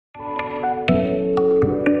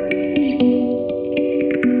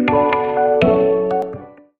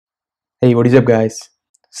Hey, what is up, guys?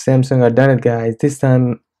 Samsung are done it, guys. This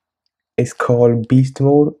time it's called Beast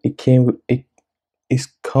Mode. It is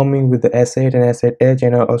coming with the S8 and S8 Edge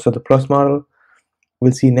and also the Plus model.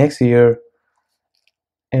 We'll see next year.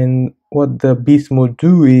 And what the Beast Mode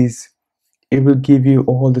do is it will give you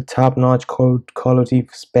all the top-notch quality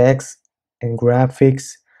specs and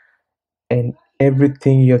graphics and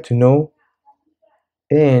everything you have to know.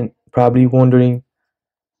 And probably wondering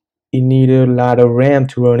you need a lot of RAM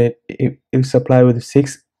to run it. It's supplied with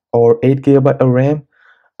 6 or 8 GB of RAM.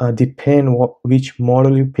 Depend which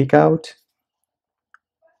model you pick out.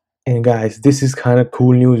 And guys, this is kind of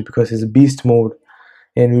cool news because it's beast mode,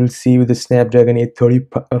 and we'll see with the Snapdragon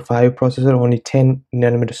 835 processor, only 10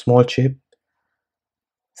 nanometer small chip.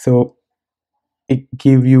 So it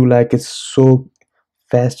give you like it's so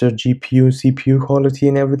faster GPU, CPU quality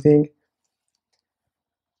and everything.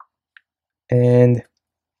 And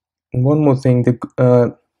one more thing,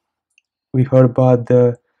 we heard about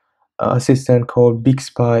the assistant called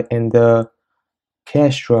Bixby and the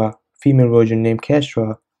Castra female version named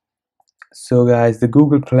Castra. So guys, the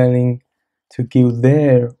Google planning to give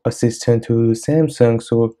their assistant to Samsung,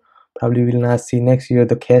 so probably will not see next year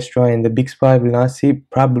the Castra and the Bixby will not see,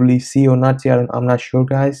 probably see or not see. I'm not sure,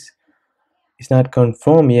 guys. It's not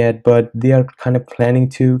confirmed yet, but they are kind of planning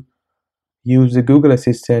to use the Google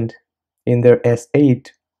Assistant in their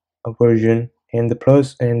S8 version and the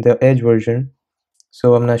Plus and the Edge version.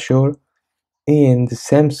 So I'm not sure. And the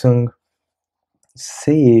Samsung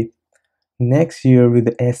say next year with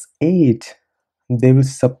the S8 they will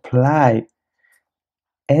supply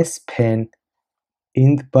S Pen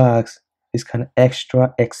in the box, is kind of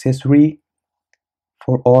extra accessory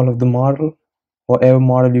for all of the model. Whatever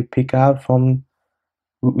model you pick out from,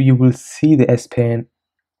 you will see the S Pen.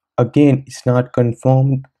 Again, it's not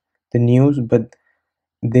confirmed the news, but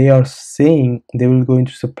they are saying they will going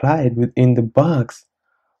to supply it within the box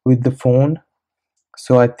with the phone.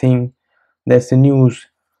 So I think that's the news.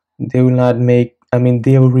 They will not make, I mean,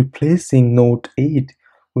 they are replacing Note 8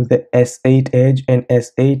 with the S8 Edge and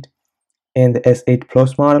S8 and the S8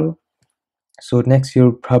 Plus model. So next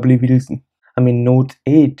year probably will, I mean, Note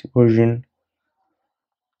 8 version.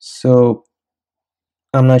 So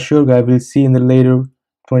I'm not sure, guys. We'll see in the later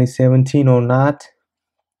 2017 or not,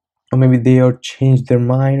 or maybe they are changed their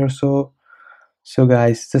mind or so. So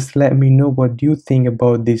guys, just let me know what do you think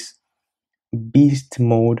about this beast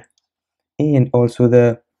mode, and also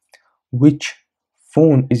the which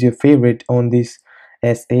phone is your favorite on this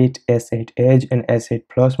S8, S8 Edge, and S8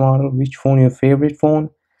 Plus model. Which phone your favorite phone?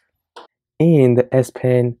 And the S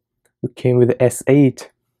Pen came with the S8.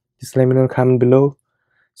 Just let me know in the comment below.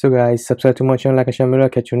 So guys, subscribe to my channel, like and share,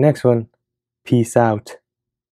 catch you next one. Peace out.